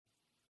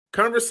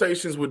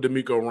Conversations with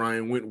DeMeco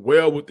Ryan went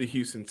well with the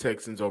Houston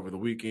Texans over the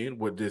weekend.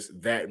 What does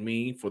that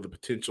mean for the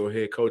potential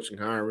head coaching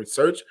hiring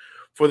search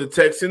for the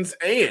Texans?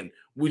 And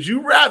would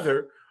you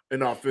rather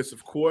an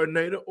offensive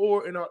coordinator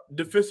or a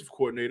defensive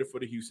coordinator for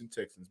the Houston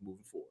Texans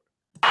moving forward?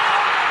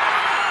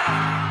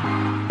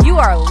 You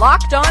are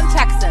Locked On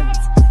Texans,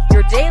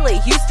 your daily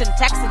Houston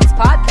Texans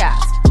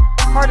podcast,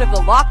 part of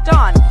the Locked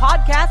On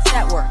Podcast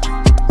Network,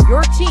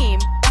 your team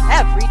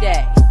every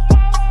day.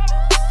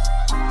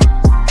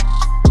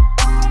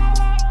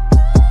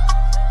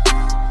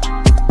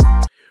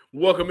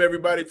 Welcome,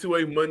 everybody, to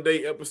a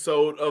Monday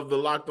episode of the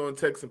Locked On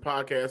Texan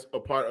podcast, a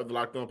part of the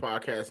Locked On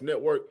Podcast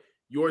Network,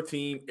 your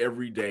team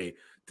every day.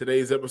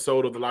 Today's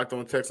episode of the Locked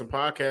On Texan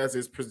podcast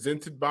is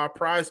presented by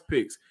Prize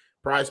Picks.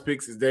 Prize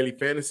Picks is daily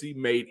fantasy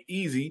made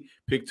easy.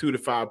 Pick 2 to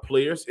 5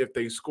 players. If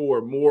they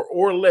score more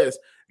or less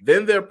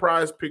than their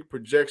prize pick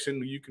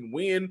projection, you can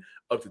win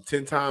up to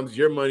 10 times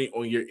your money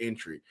on your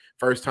entry.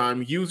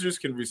 First-time users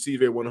can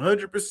receive a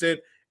 100%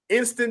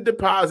 instant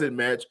deposit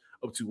match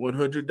up to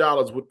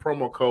 $100 with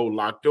promo code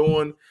Locked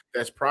On.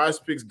 That's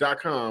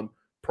prizepicks.com,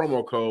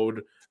 promo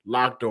code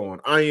Locked On.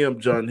 I am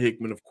John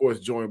Hickman, of course,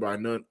 joined by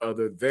none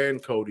other than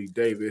Cody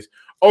Davis.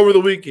 Over the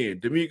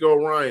weekend,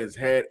 DeMeco Ryans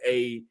had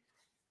a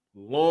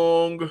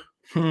long,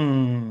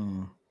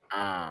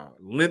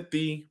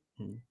 lengthy,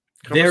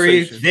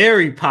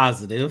 very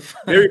positive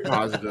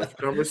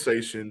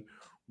conversation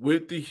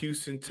with the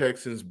Houston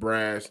Texans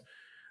brass,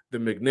 the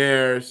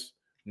McNairs,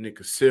 Nick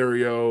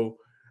Caserio,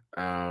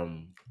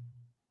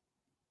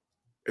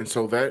 and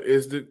so that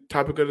is the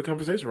topic of the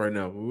conversation right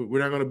now. We're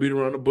not going to beat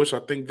around the bush. I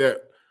think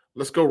that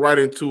let's go right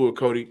into it,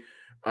 Cody.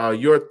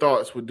 Your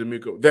thoughts with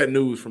DeMeco, that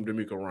news from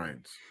DeMeco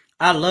Ryans.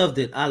 I loved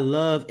it. I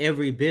love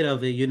every bit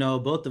of it. You know,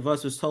 both of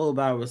us was told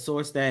by a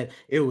source that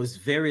it was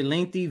very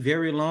lengthy,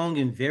 very long,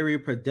 and very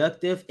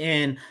productive.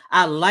 And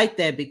I like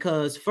that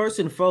because first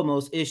and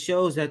foremost, it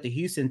shows that the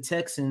Houston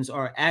Texans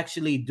are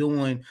actually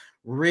doing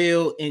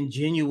real and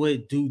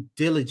genuine due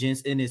diligence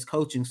in his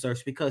coaching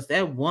search, because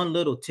that one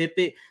little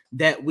tidbit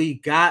that we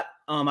got,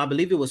 I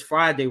believe it was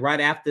Friday, right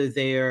after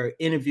their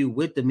interview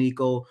with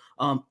DeMeco,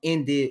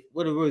 ended,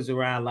 what it was,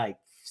 around like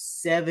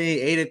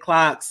 7-8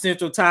 o'clock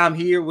Central Time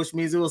here, which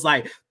means it was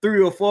like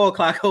 3 or 4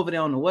 o'clock over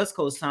there on the West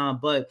Coast time.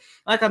 But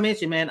like I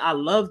mentioned, man, I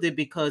loved it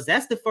because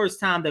that's the first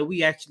time that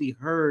we actually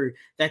heard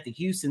that the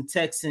Houston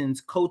Texans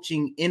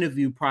coaching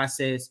interview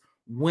process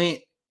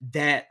went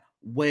that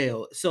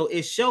well. So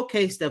it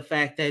showcased the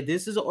fact that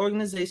this is an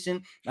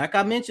organization, like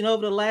I mentioned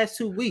over the last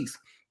 2 weeks,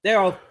 they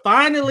are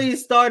finally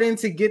starting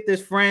to get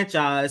this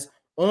franchise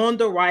on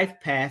the right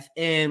path.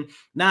 And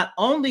not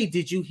only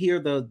did you hear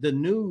the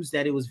news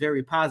that it was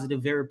very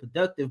positive, very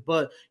productive,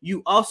 but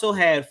you also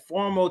had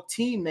former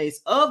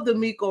teammates of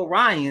DeMeco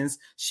Ryans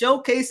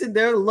showcasing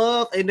their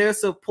love and their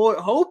support,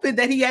 hoping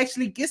that he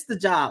actually gets the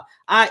job,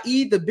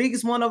 i.e. the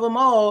biggest one of them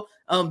all,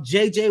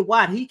 J.J.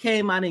 Watt. He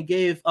came out and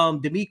gave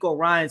DeMeco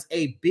Ryans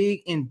a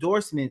big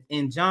endorsement.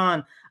 And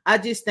John, I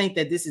just think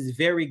that this is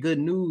very good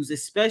news,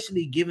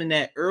 especially given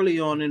that early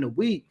on in the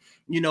week,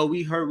 you know,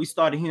 we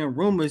started hearing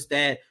rumors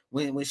that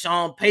when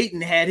Sean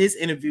Payton had his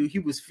interview, he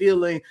was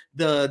feeling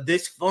the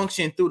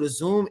dysfunction through the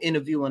Zoom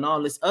interview and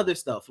all this other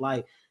stuff.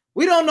 Like,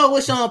 we don't know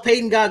what Sean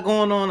Payton got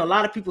going on. A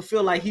lot of people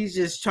feel like he's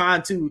just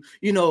trying to,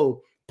 you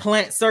know,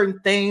 plant certain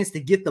things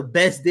to get the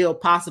best deal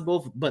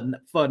possible, but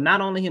for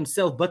not only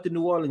himself, but the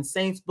New Orleans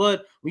Saints.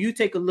 But when you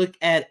take a look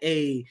at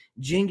a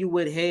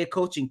genuine head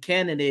coaching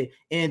candidate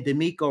in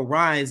DeMeco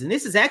Ryans, and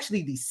this is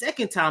actually the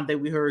second time that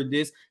we heard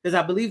this, because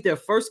I believe their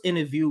first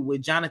interview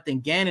with Jonathan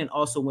Gannon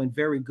also went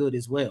very good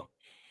as well.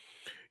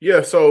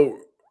 Yeah, so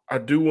I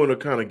do want to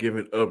kind of give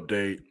an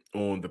update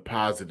on the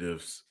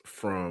positives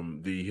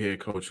from the head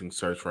coaching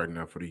search right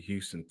now for the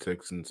Houston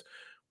Texans.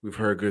 We've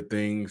heard good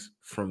things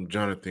from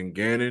Jonathan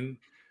Gannon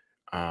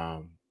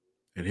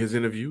in his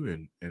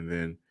interview, and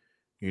then,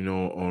 you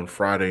know, on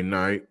Friday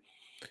night,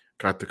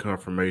 got the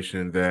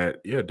confirmation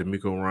that, yeah,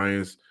 DeMeco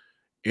Ryans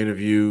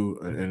interview,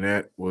 and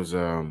that was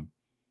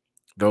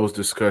those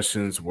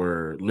discussions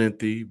were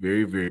lengthy,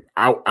 very, very,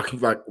 I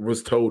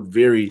was told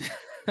very,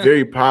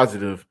 very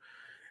positive.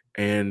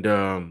 And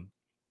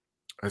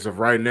as of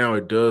right now,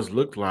 it does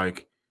look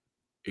like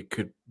it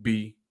could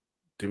be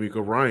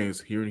DeMeco Ryans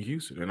here in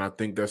Houston. And I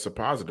think that's a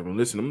positive. And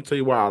listen, I'm going to tell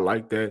you why I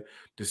like that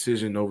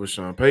decision over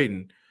Sean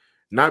Payton.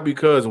 Not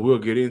because, we'll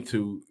get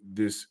into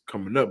this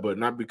coming up, but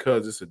not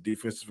because it's a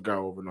defensive guy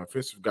over an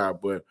offensive guy,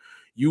 but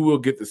you will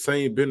get the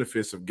same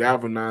benefits of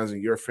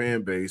galvanizing your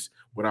fan base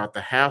without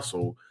the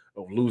hassle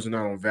of losing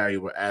out on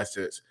valuable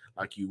assets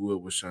like you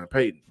would with Sean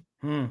Payton.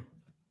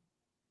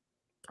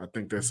 I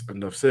think that's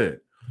enough said.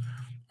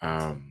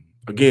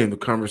 Again, the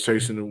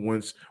conversation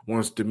once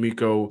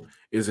DeMeco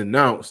is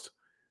announced,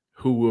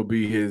 who will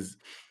be his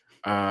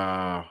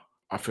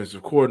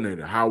offensive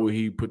coordinator? How will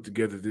he put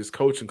together this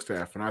coaching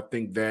staff? And I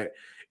think that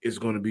is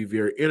going to be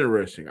very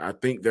interesting. I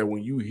think that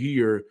when you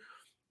hear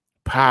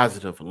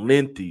positive,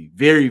 lengthy,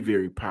 very,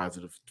 very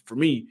positive, for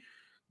me,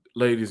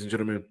 ladies and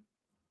gentlemen,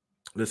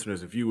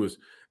 listeners and viewers,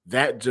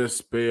 that just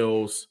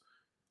spells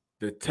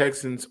the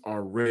Texans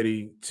are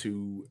ready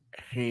to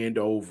hand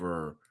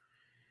over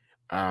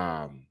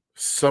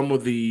some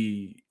of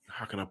the,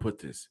 how can I put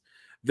this?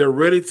 They're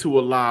ready to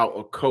allow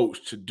a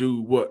coach to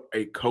do what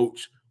a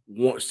coach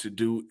wants to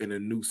do in a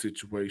new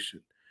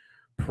situation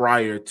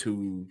prior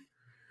to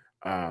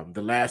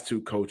the last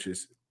two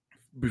coaches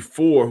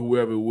before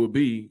whoever it will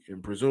be,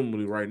 and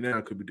presumably right now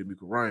it could be DeMeco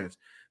Ryans.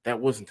 That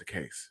wasn't the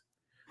case.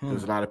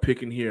 There's a lot of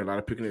picking here, a lot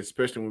of picking,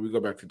 especially when we go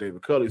back to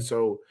David Culley.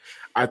 So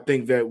I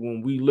think that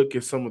when we look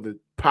at some of the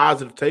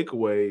positive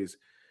takeaways,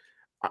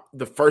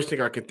 the first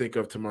thing I can think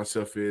of to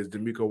myself is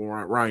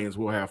DeMeco Ryans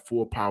will have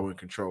full power and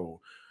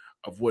control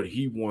of what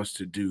he wants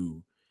to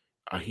do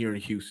here in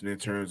Houston in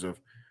terms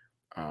of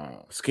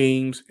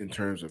schemes, in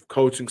terms of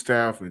coaching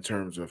staff, in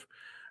terms of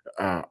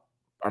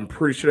I'm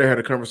pretty sure they had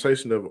a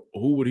conversation of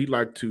who would he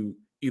like to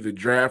either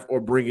draft or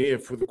bring in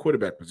for the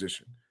quarterback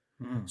position.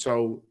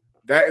 So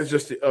that is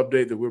just the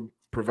update that we're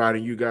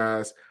providing you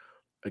guys.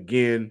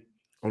 Again,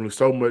 only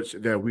so much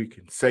that we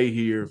can say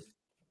here,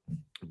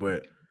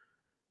 but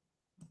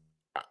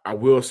I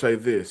will say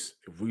this.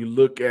 If we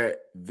look at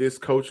this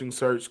coaching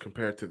search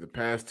compared to the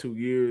past 2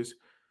 years,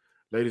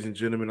 ladies and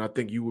gentlemen, I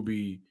think you will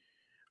be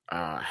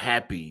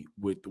happy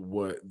with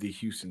what the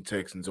Houston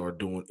Texans are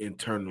doing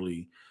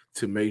internally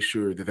to make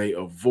sure that they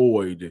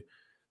avoid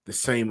the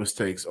same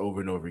mistakes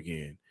over and over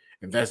again.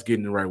 And that's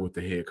getting it right with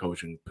the head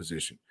coaching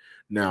position.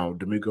 Now,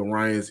 DeMeco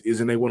Ryans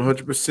isn't a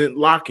 100%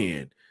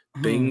 lock-in.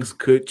 Things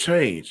could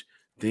change.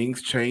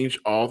 Things change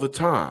all the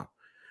time.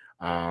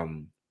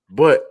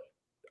 But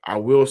I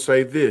will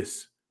say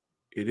this.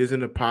 It is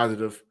in a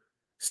positive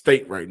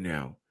state right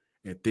now,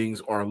 and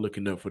things are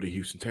looking up for the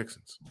Houston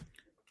Texans.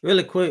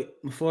 Really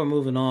quick, before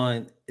moving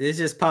on, it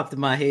just popped in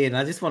my head, and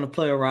I just want to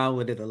play around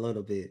with it a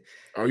little bit.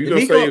 Are you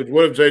going to say,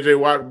 what if J.J.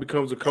 Watt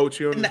becomes a coach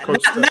here? On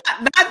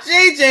not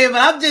J.J., but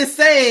I'm just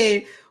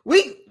saying,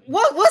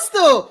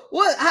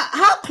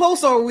 how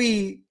close are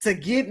we to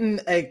getting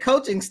a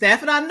coaching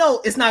staff? And I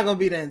know it's not going to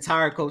be the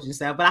entire coaching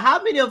staff, but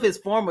how many of his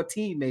former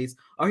teammates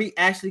are he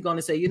actually going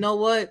to say, you know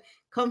what,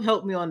 come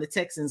help me on the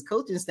Texans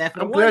coaching staff?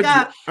 And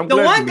the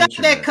one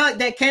guy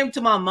that came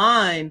to my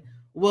mind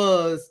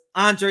was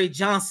Andre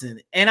Johnson.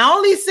 And I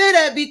only say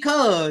that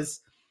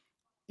because,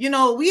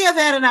 we have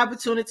had an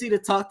opportunity to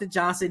talk to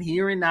Johnson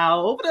here and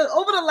now over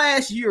the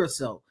last year or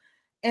so.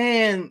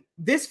 And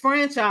this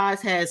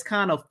franchise has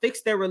kind of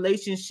fixed their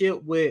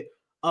relationship with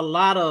a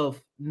lot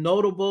of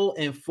notable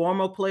and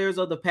former players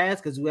of the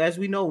past. Because as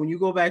we know, when you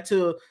go back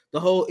to the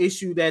whole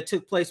issue that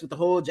took place with the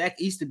whole Jack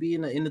Easterby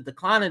in the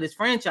decline of this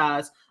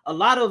franchise, a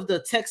lot of the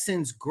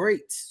Texans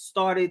greats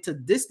started to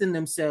distance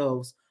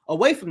themselves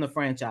away from the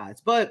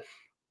franchise. But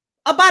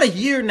about a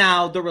year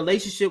now, the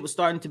relationship was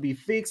starting to be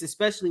fixed,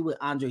 especially with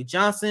Andre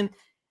Johnson.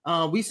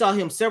 We saw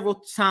him several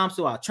times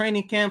to our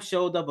training camp,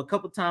 showed up a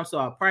couple times to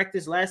our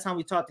practice. Last time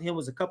we talked to him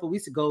was a couple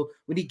weeks ago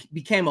when he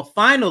became a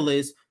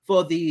finalist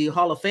for the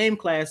Hall of Fame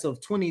class of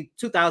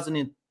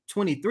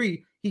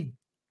 2023. He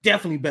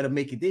definitely better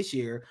make it this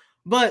year.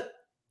 But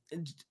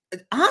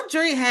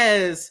Andre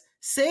has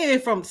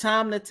said from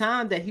time to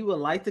time that he would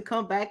like to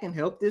come back and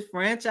help this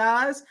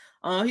franchise.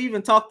 He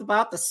even talked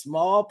about the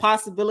small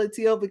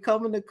possibility of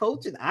becoming a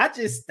coach. And I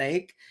just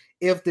think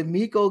if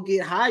DeMeco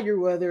get hired,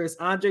 whether it's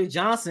Andre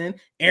Johnson,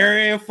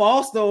 Arian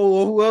Foster,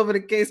 or whoever the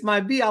case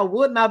might be, I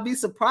would not be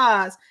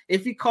surprised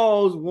if he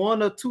calls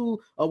one or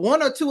two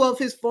of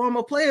his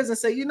former players and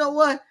say, you know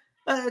what,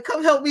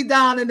 come help me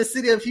down in the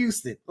city of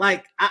Houston.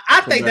 Like,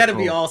 I think that'd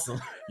be awesome.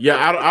 Yeah,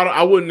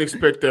 I wouldn't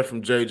expect that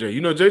from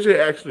JJ. JJ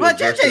actually. But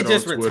JJ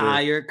just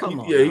retired. Come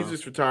on. Yeah, he's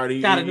just retired.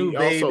 He got a new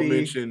baby. Also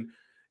mentioned,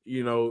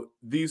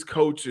 these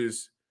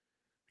coaches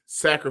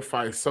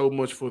sacrifice so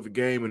much for the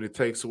game, and it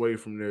takes away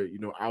from their,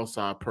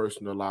 outside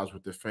personal lives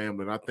with their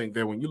family. And I think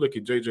that when you look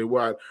at JJ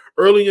Watt,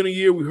 early in the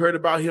year, we heard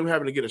about him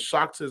having to get a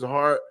shock to his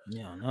heart.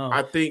 Yeah, no.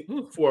 I think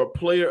for a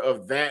player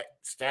of that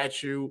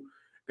stature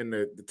and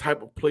the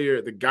type of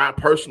player, the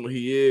person that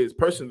he is,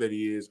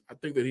 I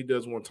think that he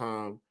does want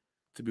time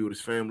to be with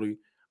his family.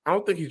 I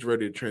don't think he's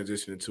ready to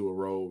transition into a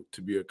role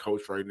to be a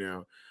coach right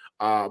now.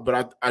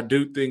 But I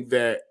do think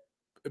that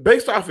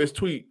based off his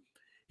tweet,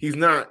 he's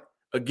not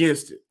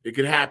against it. It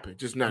could happen,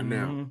 just not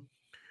now.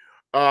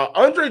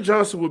 Andre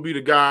Johnson would be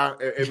the guy,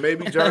 and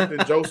maybe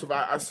Jonathan Joseph.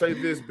 I say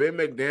this, Ben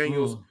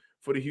McDaniels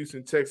for the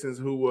Houston Texans,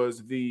 who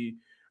was the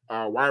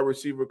wide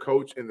receiver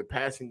coach and the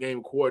passing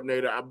game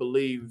coordinator. I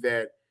believe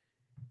that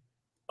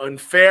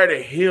unfair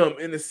to him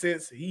in a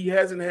sense, he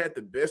hasn't had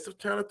the best of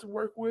talent to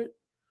work with.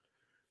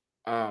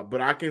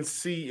 But I can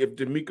see if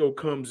DeMeco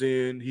comes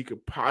in, he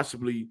could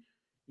possibly,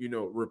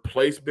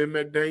 replace Ben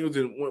McDaniels.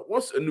 And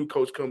once a new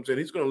coach comes in,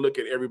 he's going to look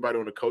at everybody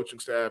on the coaching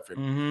staff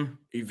and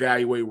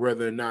evaluate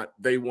whether or not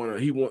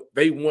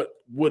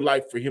would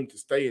like for him to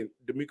stay. In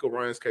DeMeco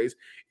Ryans' case,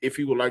 if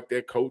he would like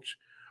that coach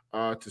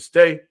to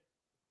stay.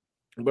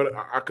 But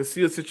I could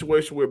see a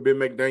situation where Ben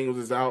McDaniels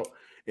is out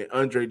and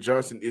Andre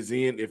Johnson is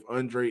in. If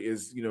Andre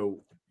is,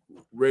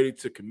 ready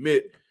to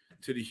commit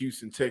to the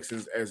Houston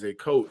Texans as a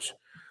coach.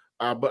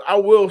 But I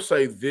will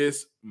say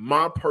this,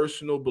 my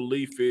personal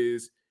belief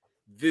is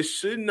this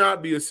should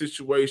not be a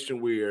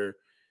situation where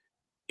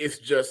it's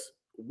just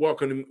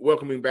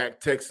welcoming back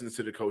Texans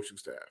to the coaching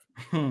staff.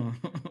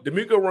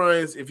 DeMeco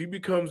Ryans, if he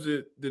becomes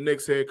the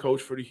next head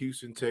coach for the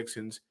Houston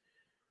Texans,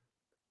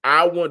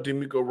 I want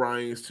DeMeco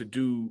Ryans to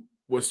do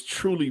what's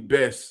truly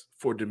best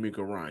for DeMeco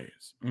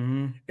Ryans,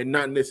 and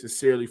not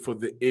necessarily for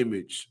the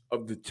image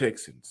of the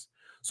Texans.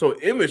 So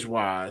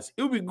image-wise,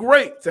 it would be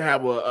great to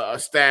have a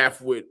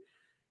staff with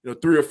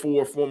 3 or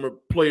 4 former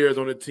players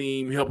on the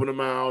team helping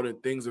them out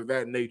and things of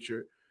that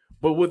nature.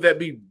 But would that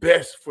be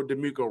best for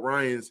DeMeco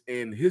Ryans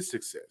and his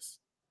success?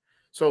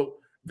 So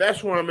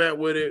that's where I'm at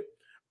with it.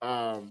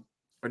 I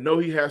know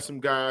he has some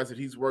guys that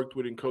he's worked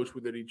with and coached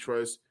with that he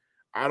trusts.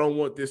 I don't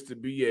want this to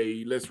be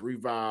a let's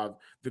revive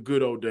the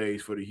good old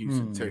days for the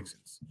Houston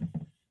Texans.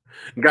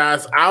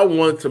 Guys, I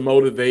want to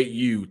motivate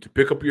you to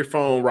pick up your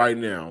phone right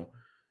now,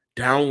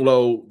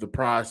 download the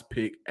Prize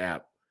Pick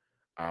app.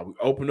 We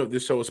opened up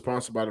this show is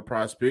sponsored by the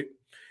Prize Pick.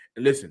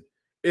 And listen,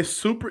 it's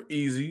super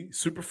easy,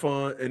 super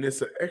fun, and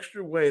it's an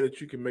extra way that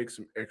you can make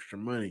some extra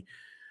money.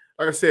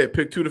 Like I said,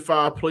 pick 2 to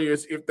 5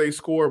 players. If they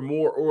score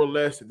more or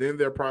less than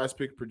their Prize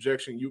Pick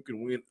projection, you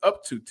can win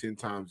up to 10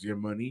 times your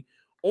money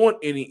on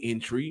any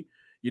entry.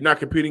 You're not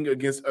competing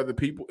against other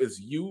people. It's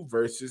you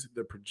versus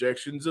the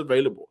projections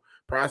available.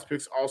 Prize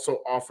Picks also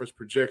offers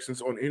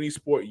projections on any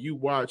sport you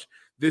watch.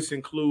 This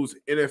includes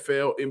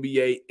NFL,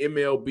 NBA,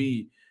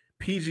 MLB,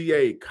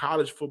 PGA,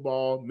 college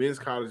football, men's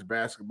college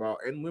basketball,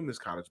 and women's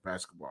college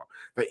basketball.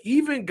 They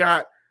even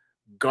got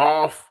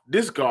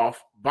disc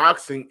golf,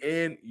 boxing,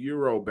 and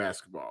Euro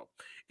basketball.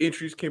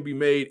 Entries can be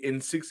made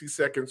in 60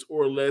 seconds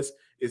or less.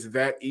 It's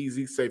that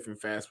easy, safe, and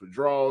fast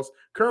withdrawals.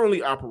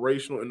 Currently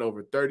operational in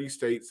over 30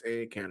 states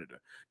and Canada.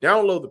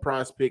 Download the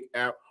Prize Pick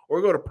app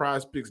or go to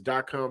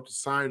prizepicks.com to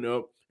sign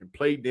up and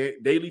play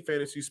daily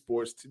fantasy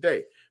sports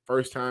today.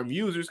 First-time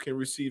users can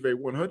receive a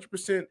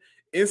 100%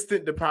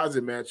 instant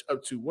deposit match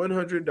up to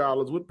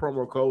 $100 with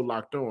promo code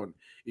Locked On.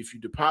 If you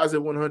deposit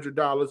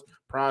 $100,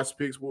 Prize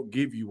Picks will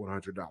give you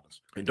 $100.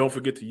 And don't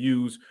forget to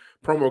use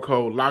promo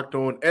code Locked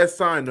On at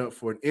sign up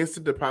for an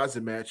instant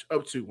deposit match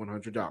up to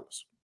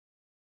 $100.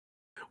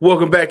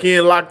 Welcome back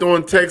in, Locked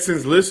On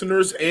Texans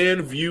listeners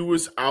and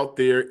viewers out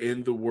there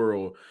in the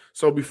world.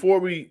 So before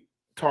we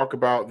talk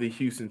about the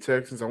Houston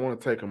Texans, I want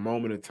to take a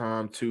moment of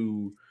time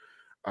to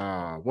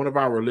one of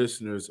our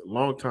listeners,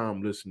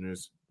 longtime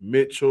listeners,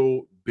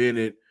 Mitchell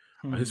Bennett.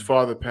 His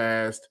father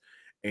passed,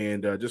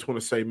 and just want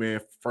to say,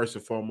 man, first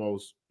and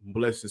foremost,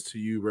 blessings to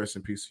you. Rest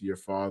in peace to your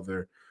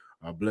father.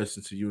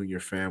 Blessings to you and your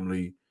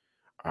family.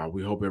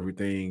 We hope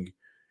everything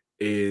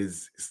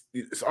is –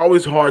 it's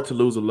always hard to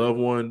lose a loved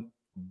one,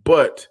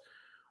 but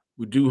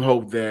we do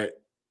hope that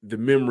the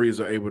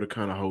memories are able to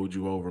kind of hold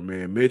you over,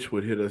 man. Mitch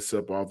would hit us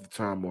up all the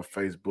time on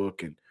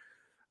Facebook and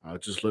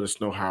just let us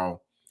know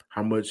how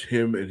much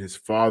him and his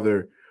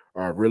father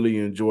really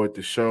enjoyed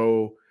the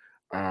show.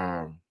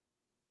 And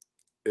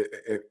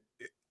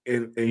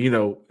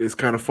it's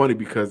kind of funny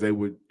because they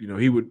would,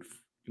 he would,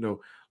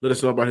 let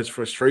us know about his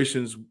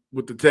frustrations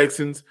with the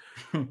Texans,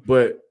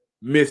 but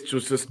Mitch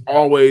was just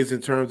always,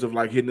 in terms of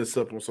like hitting us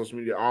up on social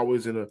media,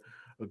 always in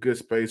a good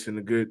space and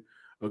a good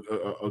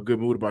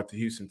mood about the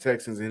Houston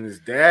Texans. And his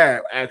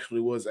dad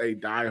actually was a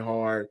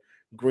diehard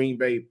Green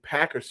Bay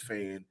Packers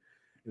fan.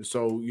 And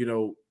so,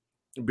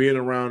 being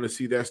around to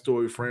see that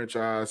story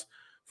franchise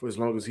for as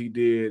long as he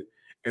did,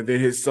 and then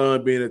his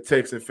son being a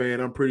Texan fan,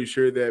 I'm pretty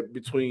sure that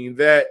between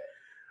that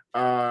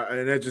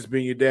and that just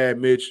being your dad,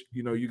 Mitch,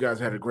 you guys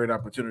had a great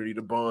opportunity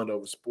to bond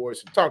over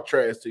sports and talk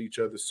trash to each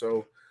other.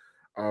 So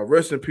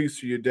rest in peace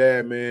to your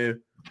dad,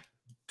 man.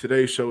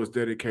 Today's show is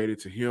dedicated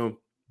to him.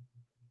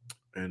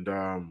 And,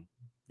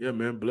 yeah,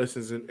 man,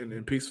 blessings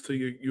and peace to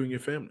you and your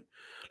family.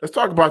 Let's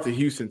talk about the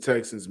Houston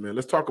Texans, man.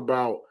 Let's talk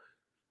about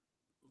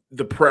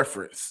the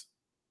preference.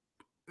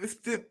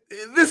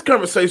 This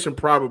conversation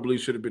probably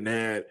should have been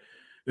had,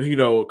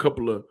 a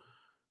couple of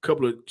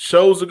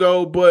shows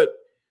ago. But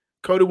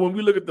Cody, when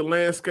we look at the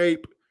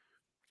landscape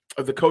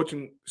of the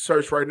coaching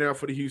search right now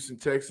for the Houston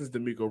Texans,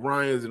 DeMeco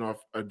Ryans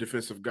a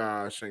defensive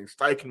guy, Shane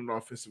Steichen an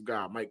offensive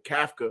guy, Mike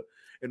Kafka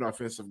an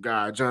offensive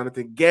guy,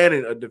 Jonathan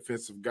Gannon a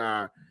defensive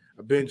guy,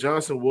 Ben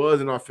Johnson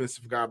was an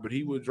offensive guy, but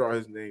he withdrawing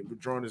his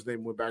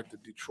name, went back to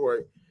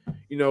Detroit.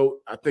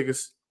 I think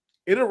it's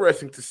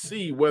interesting to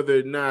see whether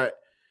or not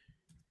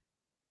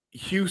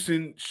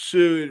Houston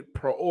should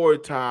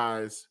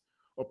prioritize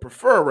or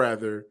prefer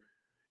rather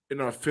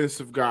an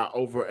offensive guy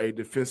over a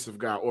defensive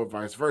guy or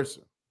vice versa.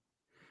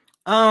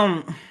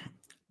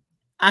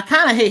 I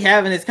kind of hate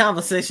having this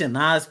conversation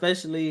now,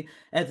 especially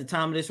at the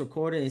time of this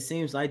recording. It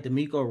seems like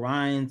DeMeco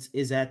Ryans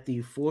is at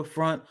the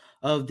forefront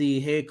of the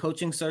head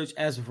coaching search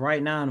as of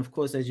right now. And of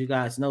course, as you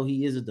guys know,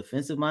 he is a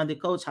defensive-minded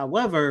coach.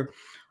 However,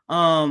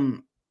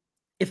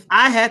 if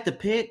I had to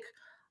pick,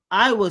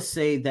 I would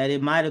say that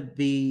it might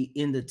be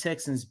in the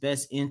Texans'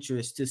 best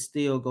interest to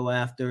still go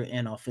after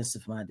an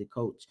offensive-minded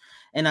coach.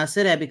 And I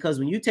say that because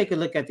when you take a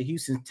look at the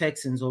Houston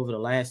Texans over the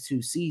last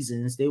 2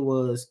 seasons, there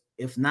was,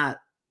 if not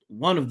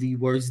one of the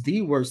worst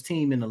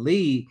team in the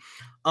league.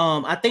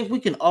 I think we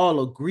can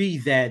all agree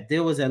that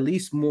there was at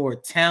least more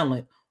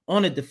talent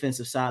on the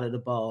defensive side of the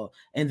ball.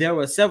 And there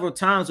were several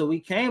times where we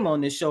came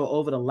on this show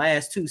over the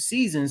last 2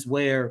 seasons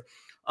where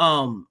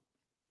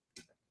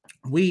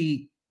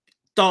we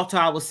thought to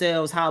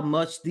ourselves how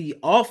much the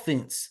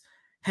offense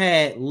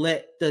had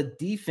let the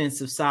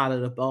defensive side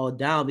of the ball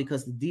down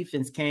because the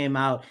defense came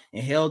out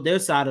and held their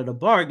side of the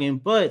bargain.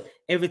 But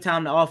every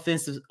time the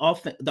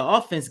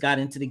offense got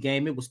into the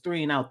game, it was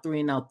 3 and out.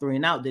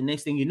 The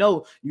next thing you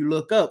know, you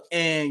look up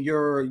and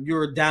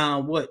you're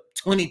down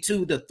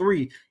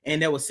 22-3.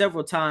 And there were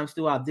several times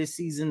throughout this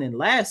season and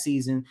last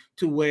season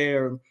to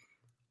where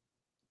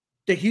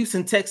the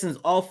Houston Texans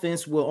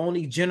offense will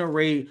only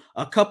generate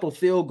a couple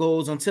field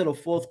goals until the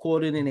fourth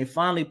quarter, and then they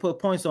finally put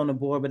points on the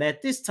board. But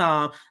at this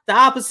time, the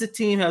opposite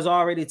team has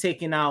already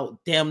taken out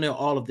damn near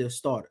all of their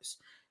starters.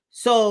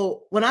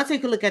 So when I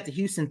take a look at the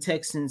Houston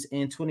Texans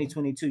in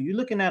 2022, you're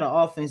looking at an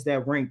offense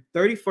that ranked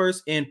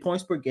 31st in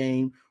points per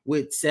game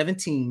with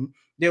 17.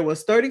 There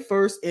was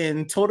 31st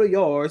in total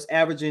yards,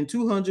 averaging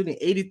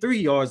 283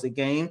 yards a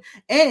game.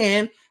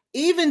 And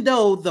even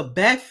though the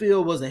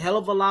backfield was a hell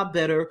of a lot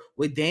better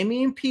with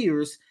Dameon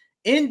Pierce,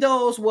 in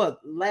those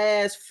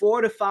last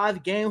 4 to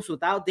 5 games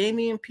without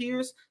Dameon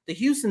Pierce, the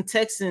Houston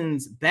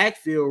Texans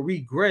backfield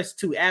regressed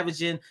to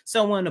averaging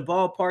somewhere in the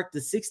ballpark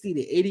to 60 to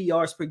 80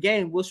 yards per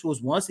game, which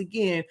was once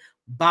again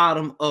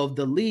bottom of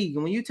the league.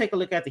 And when you take a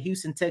look at the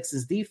Houston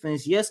Texans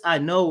defense, yes, I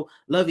know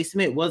Lovie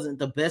Smith wasn't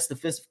the best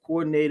defensive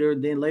coordinator,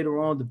 and then later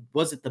on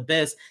wasn't the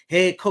best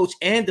head coach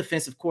and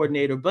defensive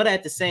coordinator, but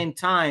at the same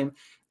time,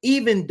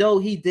 even though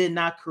he did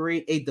not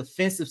create a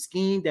defensive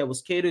scheme that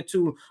was catered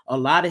to a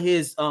lot of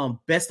his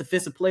best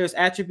defensive players'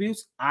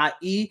 attributes,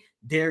 i.e.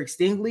 Derek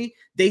Stingley,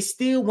 they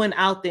still went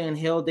out there and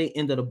held their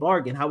end of the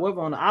bargain. However,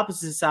 on the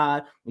opposite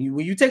side, when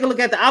you take a look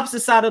at the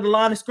opposite side of the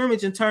line of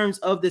scrimmage in terms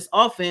of this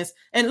offense,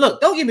 and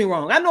look, don't get me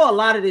wrong, I know a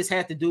lot of this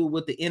had to do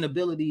with the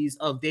inabilities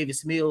of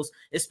Davis Mills,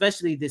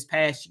 especially this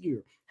past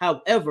year.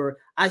 However,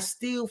 I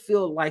still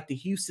feel like the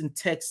Houston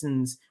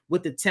Texans,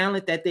 with the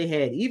talent that they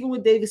had, even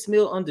with Davis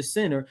Mills under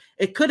center,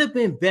 it could have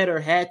been better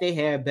had they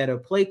had better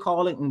play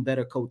calling and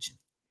better coaching.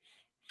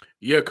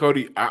 Yeah,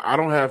 Cody, I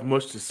don't have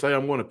much to say.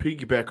 I'm going to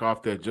piggyback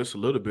off that just a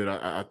little bit.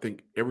 I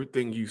think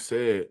everything you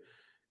said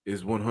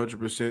is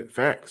 100%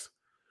 facts,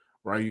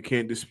 right? You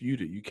can't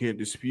dispute it. You can't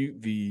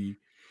dispute the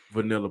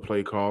vanilla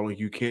play calling.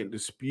 You can't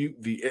dispute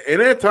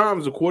and at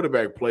times the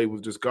quarterback play was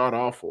just god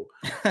awful.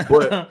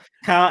 But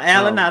Kyle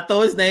Allen, I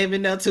throw his name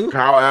in there too.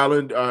 Kyle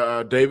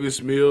Allen,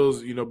 Davis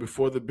Mills,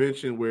 before the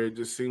benching, where it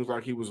just seems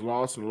like he was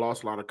lost a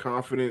lot of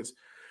confidence.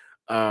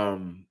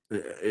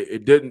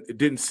 It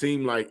didn't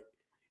seem like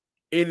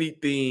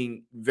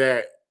anything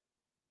that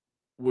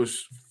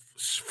was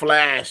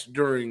flashed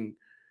during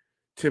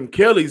Tim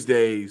Kelly's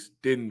days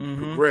didn't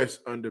progress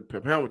under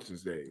Pep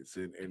Hamilton's days,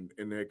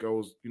 and that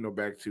goes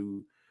back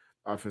to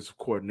offensive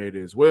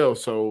coordinator as well.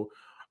 So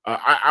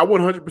I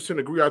 100%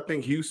 agree. I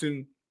think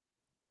Houston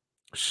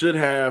should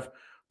have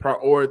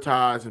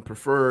prioritized and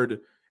preferred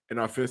an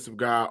offensive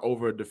guy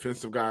over a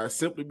defensive guy,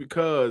 simply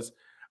because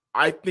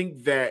I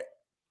think that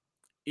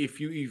if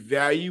you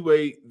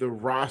evaluate the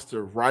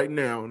roster right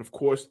now, and of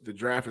course the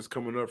draft is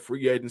coming up,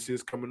 free agency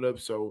is coming up,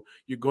 so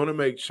you're going to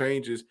make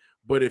changes.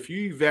 But if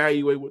you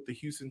evaluate what the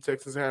Houston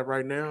Texans have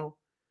right now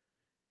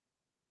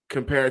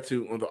compared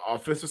to on the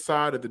offensive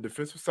side and the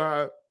defensive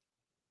side,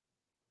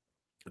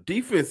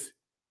 defense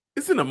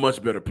is in a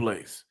much better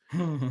place.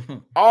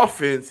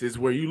 Offense is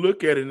where you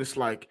look at it and it's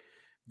like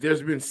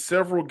there's been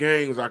several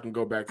games. I can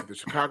go back to the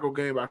Chicago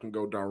game. I can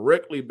go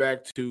directly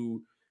back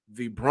to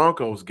the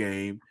Broncos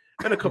game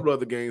and a couple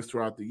other games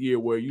throughout the year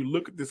where you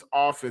look at this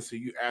offense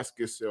and you ask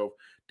yourself,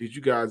 did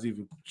you guys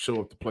even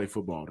show up to play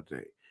football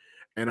today?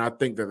 And I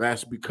think that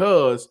that's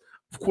because,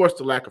 of course,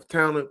 the lack of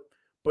talent,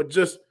 but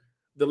just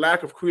the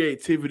lack of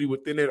creativity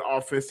within that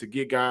offense to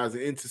get guys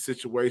into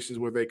situations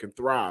where they can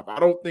thrive. I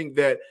don't think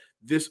that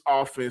this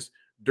offense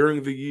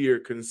during the year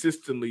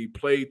consistently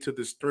played to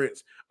the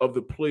strengths of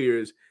the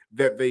players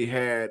that they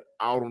had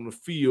out on the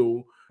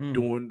field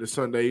during the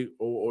Sunday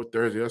or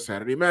Thursday or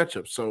Saturday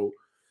matchup. So,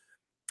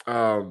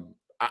 I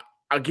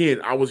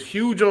was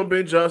huge on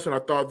Ben Johnson. I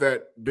thought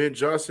that Ben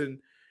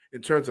Johnson,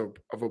 in terms of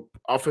an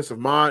offensive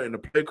mind and a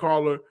play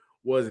caller,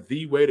 was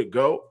the way to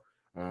go.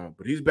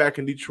 But he's back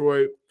in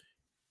Detroit.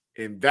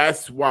 And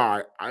that's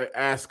why I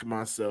ask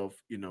myself,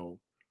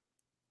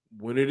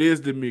 when it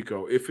is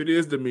DeMeco, if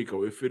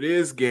it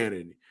is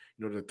Gannon,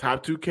 the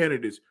top two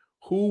candidates,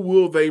 who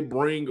will they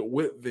bring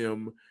with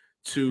them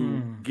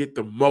to get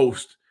the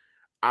most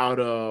out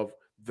of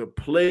the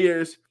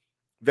players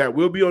that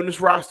will be on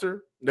this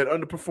roster that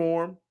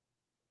underperform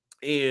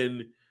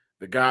and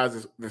the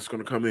guys that's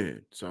going to come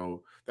in?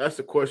 So that's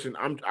the question.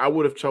 I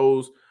would have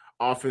chose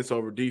offense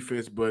over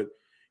defense, but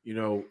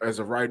as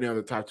of right now,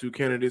 the top two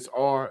candidates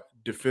are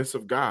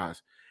defensive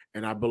guys.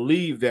 And I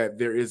believe that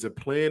there is a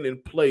plan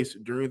in place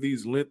during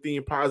these lengthy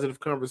and positive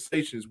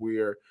conversations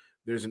where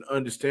there's an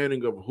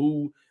understanding of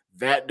who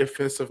that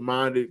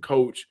defensive-minded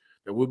coach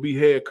that that will-be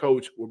head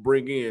coach will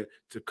bring in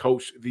to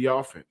coach the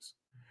offense.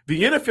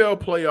 The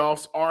NFL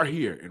playoffs are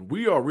here, and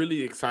we are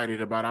really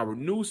excited about our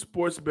new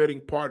sports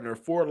betting partner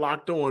for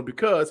Locked On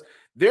because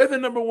they're the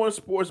number one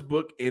sports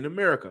book in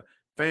America,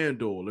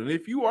 FanDuel. And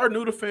if you are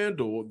new to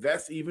FanDuel,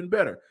 that's even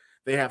better.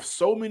 They have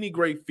so many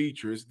great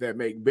features that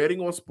make betting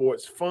on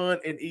sports fun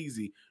and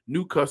easy.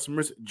 New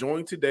customers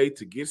join today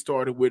to get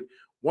started with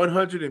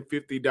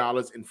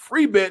 $150 in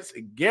free bets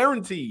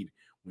guaranteed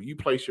when you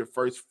place your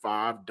first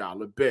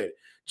 $5 bet.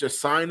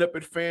 Just sign up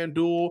at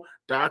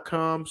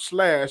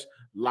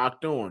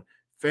FanDuel.com/locked on.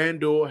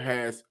 FanDuel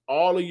has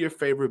all of your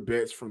favorite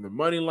bets from the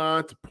money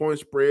line to point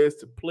spreads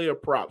to player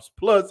props.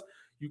 Plus,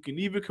 you can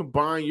even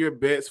combine your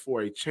bets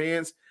for a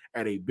chance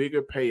at a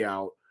bigger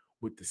payout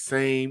with the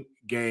same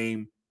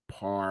game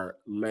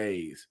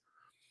parlays.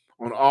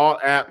 On all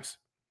apps,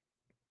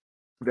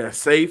 that's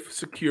safe,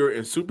 secure,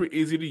 and super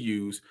easy to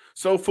use.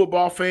 So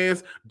football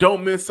fans,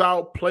 don't miss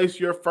out. Place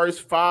your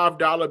first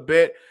 $5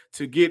 bet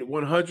to get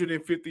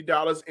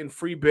 $150 in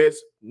free bets,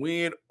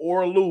 win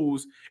or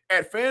lose,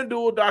 at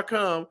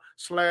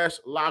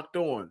FanDuel.com/locked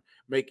on.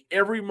 Make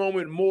every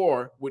moment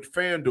more with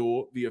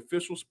FanDuel, the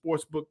official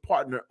sportsbook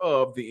partner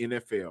of the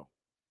NFL.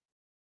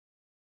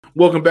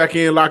 Welcome back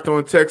in, Locked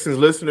On Texans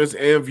listeners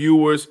and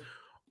viewers.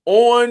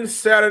 On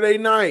Saturday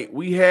night,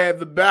 we had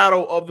the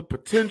battle of the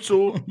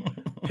potential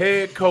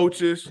head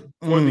coaches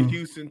for the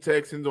Houston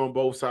Texans on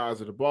both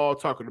sides of the ball,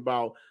 talking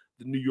about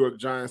the New York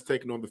Giants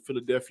taking on the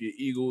Philadelphia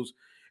Eagles.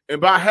 And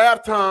by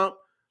halftime, I'm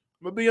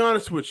going to be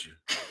honest with you,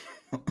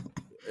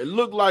 it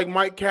looked like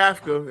Mike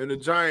Kafka and the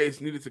Giants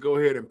needed to go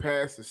ahead and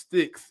pass the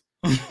sticks.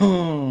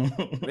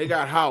 They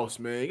got house,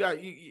 man.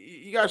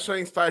 You got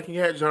Shane Steichen, you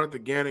had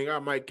Jonathan Gannon, you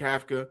got Mike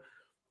Kafka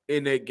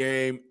in that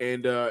game.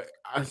 And I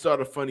saw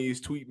the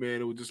funniest tweet,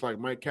 man. It was just like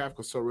Mike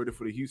Kafka so ready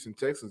for the Houston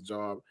Texans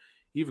job,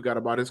 he forgot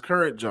about his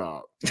current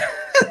job.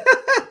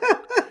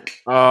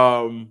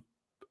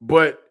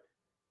 But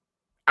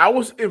I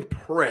was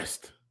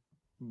impressed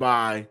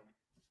by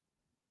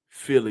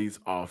Philly's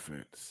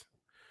offense.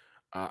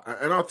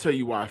 And I'll tell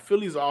you why.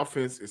 Philly's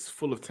offense is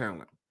full of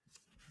talent,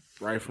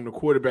 right? From the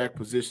quarterback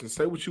position.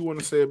 Say what you want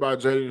to say about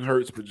Jalen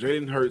Hurts, but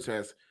Jalen Hurts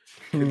has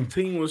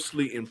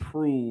continuously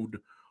improved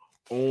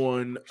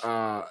on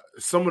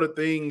some of the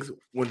things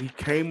when he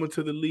came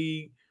into the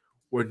league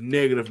were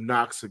negative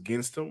knocks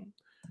against him.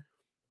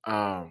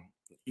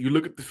 You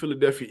look at the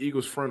Philadelphia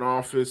Eagles front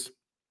office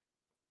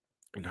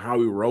and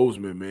Howie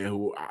Roseman, man,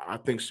 who I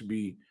think should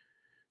be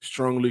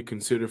strongly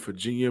considered for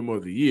GM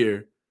of the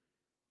year,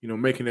 you know,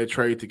 making that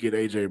trade to get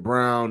A.J.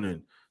 Brown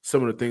and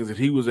some of the things that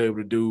he was able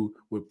to do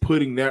with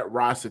putting that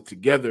roster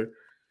together.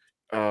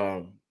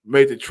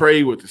 Made the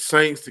trade with the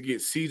Saints to get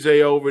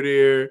CJ over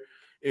there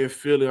in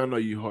Philly. I know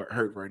you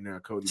hurt right now,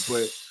 Cody,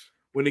 but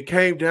when it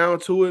came down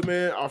to it,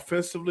 man,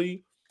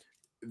 offensively,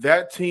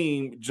 that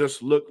team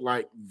just looked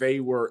like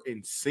they were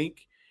in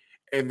sync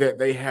and that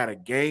they had a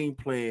game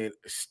plan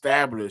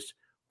established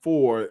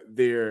for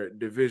their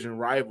division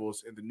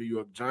rivals in the New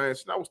York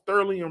Giants. And I was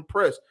thoroughly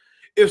impressed.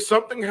 If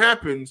something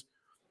happens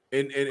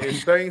and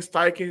Shane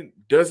Steichen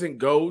doesn't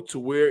go to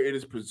where it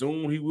is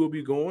presumed he will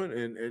be going,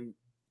 and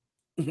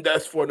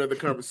that's for another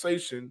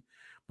conversation,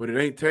 but it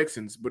ain't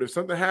Texans. But if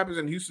something happens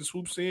and Houston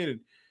swoops in and,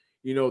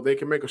 you know, they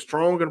can make a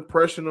strong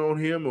impression on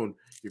him, and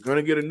you're going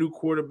to get a new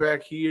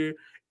quarterback here,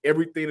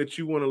 everything that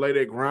you want to lay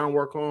that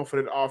groundwork on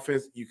for that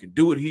offense, you can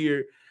do it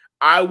here.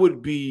 I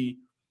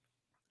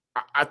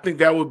think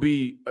that would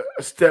be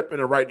a step in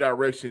the right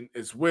direction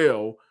as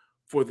well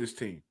for this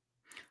team.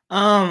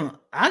 I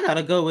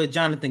gotta go with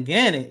Jonathan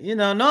Gannon. You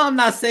know, no, I'm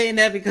not saying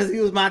that because he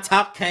was my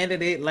top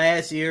candidate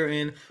last year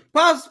and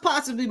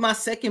possibly my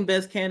second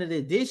best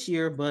candidate this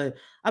year. But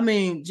I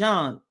mean,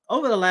 John,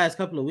 over the last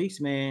couple of weeks,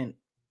 man,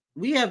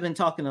 we have been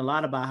talking a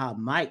lot about how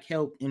Mike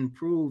helped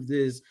improve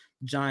this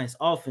Giants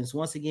offense.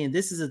 Once again,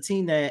 this is a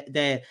team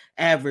that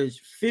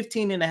averaged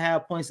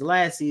 15.5 points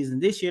last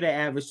season. This year, they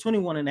averaged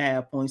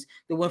 21.5 points.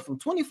 They went from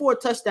 24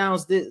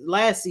 touchdowns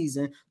last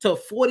season to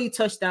 40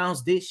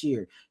 touchdowns this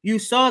year. You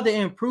saw the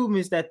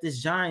improvements that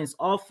this Giants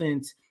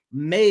offense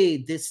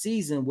made this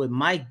season with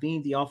Mike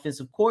being the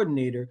offensive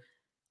coordinator.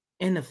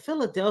 And the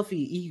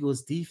Philadelphia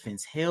Eagles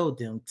defense held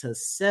them to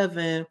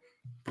 7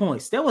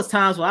 points. There was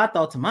times where I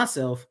thought to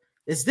myself,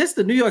 is this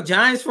the New York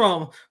Giants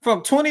from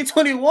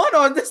 2021,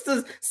 or is this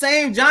the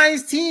same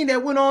Giants team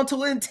that went on to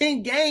win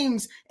 10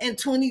 games in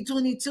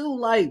 2022?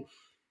 Like,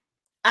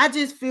 I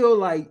just feel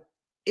like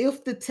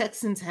if the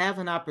Texans have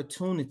an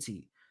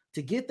opportunity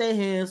to get their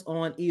hands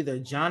on either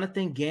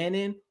Jonathan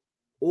Gannon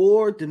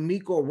or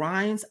DeMeco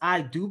Ryans, I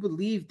do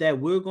believe that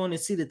we're going to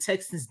see the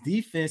Texans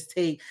defense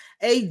take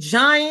a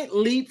giant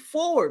leap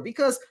forward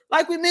because,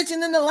 like we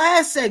mentioned in the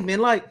last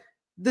segment, like,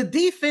 the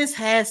defense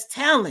has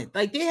talent.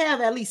 Like, they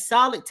have at least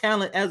solid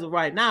talent as of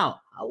right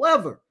now.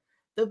 However,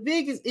 the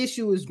biggest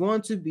issue is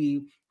going to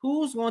be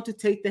who's going to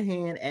take the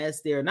hand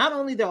as not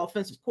only their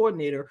offensive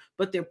coordinator,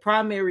 but their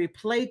primary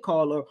play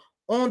caller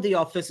on the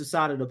offensive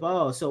side of the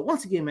ball. So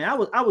once again, man,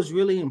 I was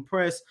really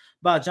impressed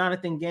by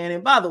Jonathan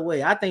Gannon. By the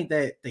way, I think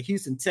that the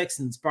Houston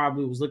Texans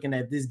probably was looking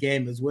at this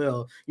game as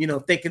well,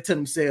 thinking to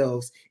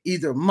themselves,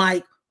 either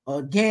Mike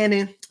or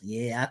Gannon.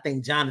 Yeah, I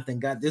think Jonathan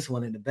got this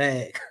one in the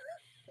bag.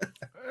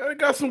 I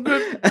got some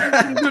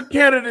good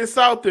candidates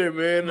out there,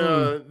 man.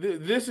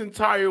 This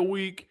entire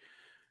week,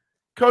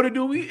 Cody,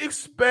 do we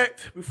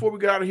expect, before we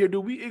get out of here,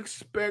 do we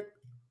expect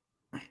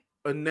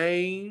a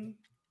name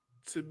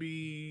to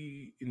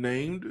be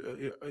named,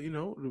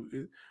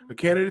 a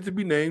candidate to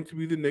be named to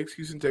be the next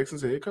Houston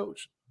Texans head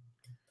coach?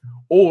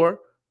 Or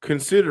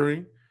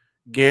considering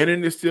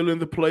Gannon is still in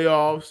the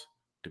playoffs,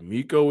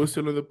 DeMeco is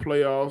still in the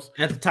playoffs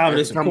at the time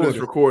of this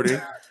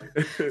recording.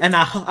 And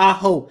I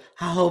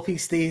hope he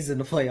stays in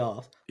the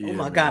playoffs. Yeah, oh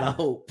my God, I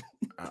hope.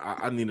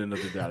 I need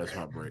another Dallas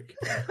heartbreak.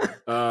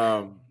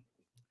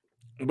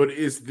 But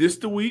is this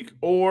the week,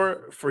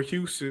 or for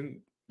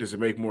Houston, does it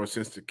make more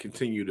sense to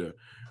continue to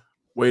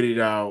wait it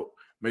out,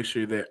 make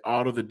sure that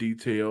all of the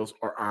details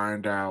are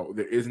ironed out?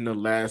 There isn't a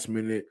last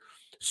minute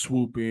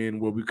swoop in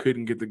where we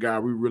couldn't get the guy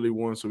we really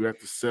want, so we have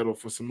to settle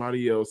for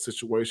somebody else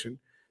situation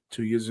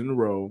 2 years in a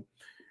row.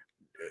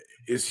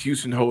 Is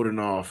Houston holding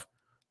off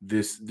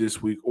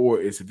this week, or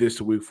is this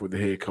the week for the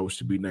head coach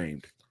to be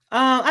named?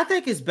 I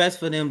think it's best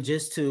for them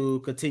just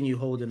to continue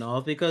holding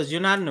off because you're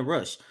not in a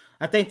rush.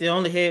 I think the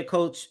only head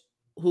coach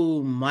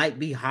who might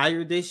be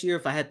hired this year,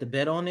 if I had to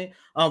bet on it,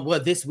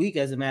 this week,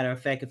 as a matter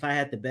of fact, if I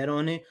had to bet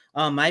on it,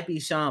 might be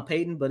Sean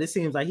Payton, but it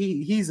seems like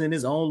he's in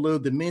his own little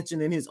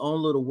dimension, in his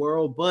own little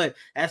world. But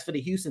as for the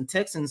Houston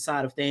Texans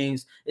side of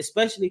things,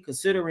 especially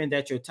considering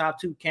that your top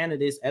two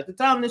candidates at the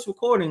time of this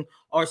recording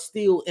are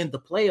still in the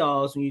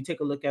playoffs, when you take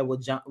a look at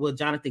what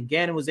Jonathan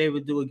Gannon was able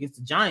to do against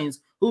the Giants,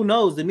 who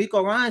knows?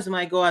 DeMeco Ryans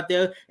might go out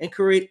there and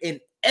create an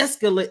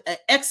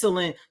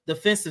excellent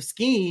defensive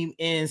scheme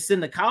and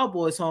send the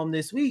Cowboys home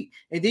this week.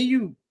 And then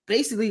you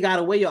basically got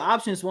to weigh your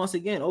options once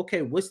again.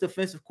 Okay, which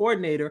defensive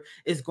coordinator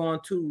is going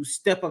to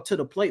step up to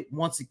the plate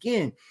once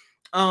again?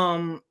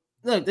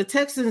 Look, the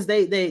Texans,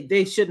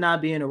 they should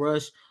not be in a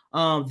rush.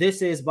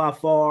 This is by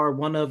far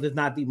one of, if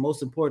not the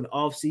most important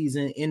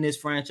offseason in this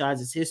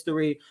franchise's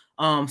history.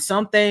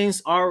 Some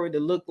things already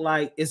look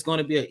like it's going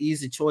to be an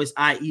easy choice,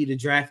 i.e. the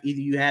draft. Either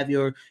you have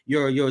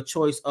your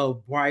choice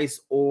of Bryce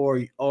or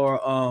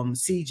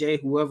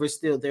CJ, whoever's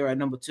still there at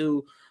number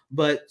 2.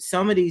 But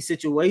some of these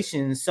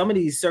situations, some of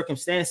these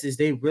circumstances,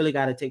 they really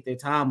got to take their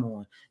time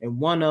on. And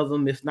one of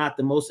them, if not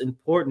the most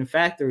important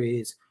factor,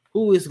 is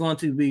who is going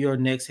to be your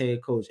next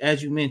head coach?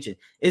 As you mentioned,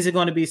 is it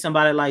going to be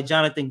somebody like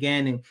Jonathan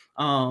Gannon,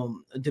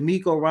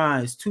 DeMeco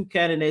Ryans, two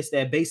candidates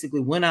that basically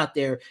went out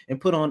there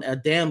and put on a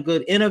damn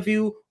good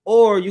interview?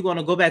 Or you're going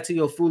to go back to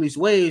your foolish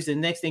ways,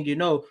 and next thing you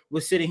know, we're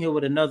sitting here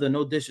with another,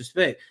 no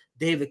disrespect,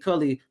 David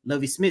Culley,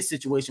 Lovie Smith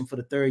situation for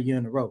the 3rd year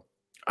in a row?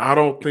 I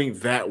don't think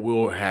that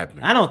will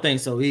happen. I don't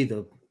think so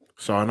either.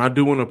 So, and I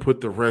do want to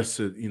put the rest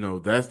of,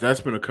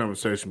 that's been a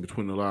conversation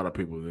between a lot of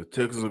people. The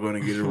Texans are going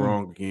to get it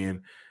wrong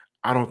again.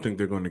 I don't think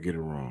they're going to get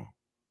it wrong.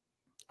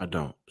 I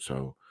don't.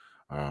 So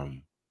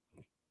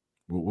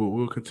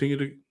we'll continue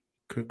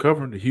to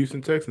cover the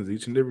Houston Texans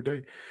each and every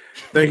day.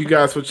 Thank you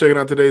guys for checking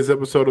out today's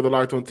episode of the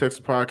Locked On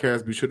Texans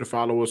podcast. Be sure to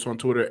follow us on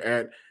Twitter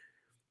at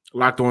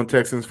Locked On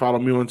Texans. Follow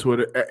me on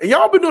Twitter. And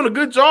y'all been doing a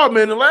good job,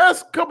 man. The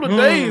last couple of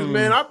days,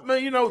 man.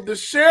 The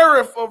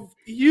sheriff of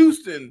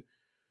Houston,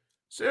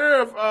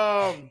 sheriff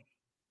of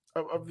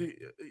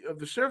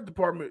the sheriff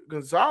department,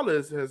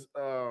 Gonzalez, has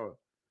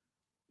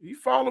he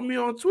followed me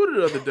on Twitter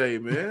the other day,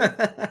 man.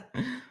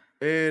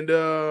 And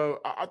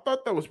I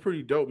thought that was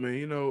pretty dope,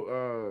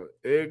 man.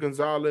 Ed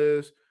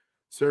Gonzalez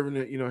serving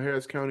at,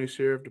 Harris County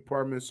Sheriff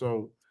Department.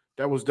 So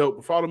that was dope.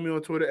 But follow me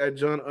on Twitter at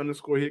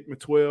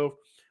John_Hickman12.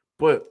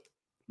 But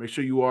make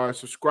sure you are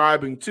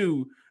subscribing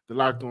to the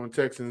Locked On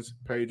Texans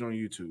page on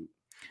YouTube.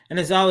 And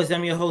as always,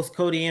 I'm your host,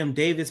 Cody M.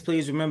 Davis.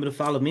 Please remember to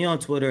follow me on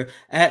Twitter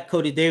at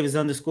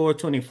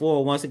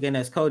CodyDavis_24. Once again,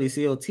 that's Cody,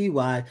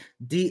 CotyDavis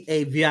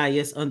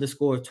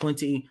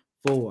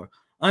 _24.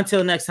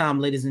 Until next time,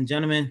 ladies and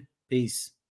gentlemen, peace.